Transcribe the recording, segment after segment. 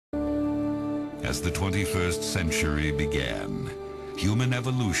As the 21st century began, human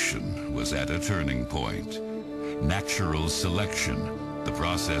evolution was at a turning point. Natural selection, the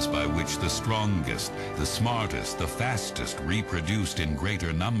process by which the strongest, the smartest, the fastest reproduced in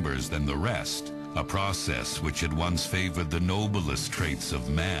greater numbers than the rest, a process which had once favored the noblest traits of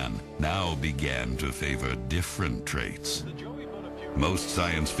man, now began to favor different traits. Most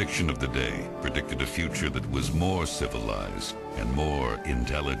science fiction of the day predicted a future that was more civilized and more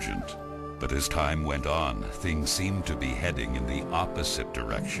intelligent. But as time went on, things seemed to be heading in the opposite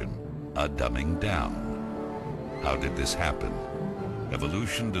direction, a dumbing down. How did this happen?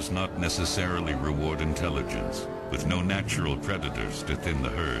 Evolution does not necessarily reward intelligence. With no natural predators to thin the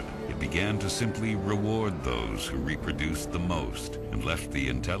herd, it began to simply reward those who reproduced the most and left the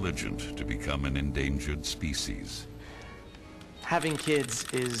intelligent to become an endangered species. Having kids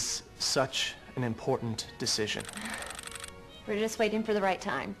is such an important decision. We're just waiting for the right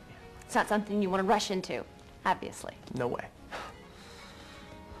time. It's not something you want to rush into, obviously. No way.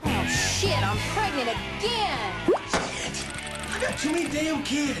 Oh, shit, I'm pregnant again! I got too many damn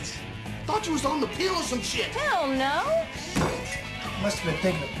kids. Thought you was on the pill or some shit. Hell no! Must have been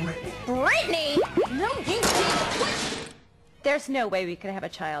thinking of Brittany. Brittany? No, you didn't. There's no way we could have a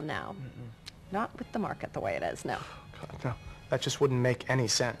child now. Not with the market the way it is, no. God, no. That just wouldn't make any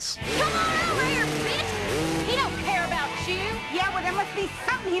sense. Come on over here, bitch! He don't care about you. Yeah, well, there must be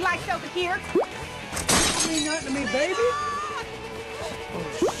something he likes over here. You ain't nothing to me, baby. Oh,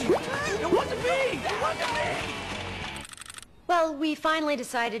 shit. It wasn't me. It wasn't me. Well, we finally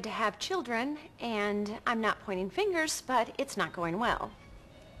decided to have children, and I'm not pointing fingers, but it's not going well.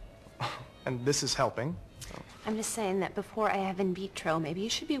 And this is helping. I'm just saying that before I have in vitro, maybe you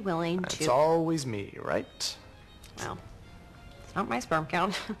should be willing to... It's always me, right? Well, it's not my sperm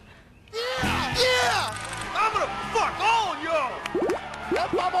count. Yeah! Yeah! I'm gonna fuck all y'all!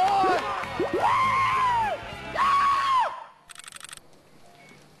 That's my boy!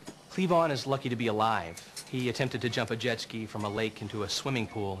 Cleavon is lucky to be alive. He attempted to jump a jet ski from a lake into a swimming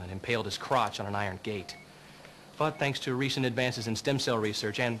pool and impaled his crotch on an iron gate. But thanks to recent advances in stem cell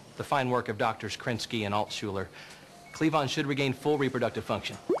research and the fine work of Doctors Krinsky and Altshuler, Cleavon should regain full reproductive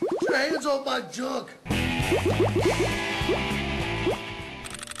function. Get your hands off my junk!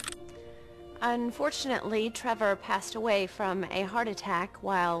 Unfortunately, Trevor passed away from a heart attack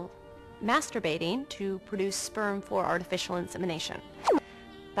while masturbating to produce sperm for artificial insemination.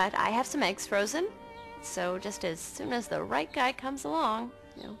 But I have some eggs frozen, so just as soon as the right guy comes along,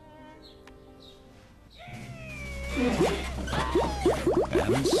 you know.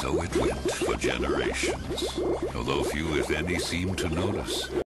 And so it went for generations, although few, if any, seemed to notice.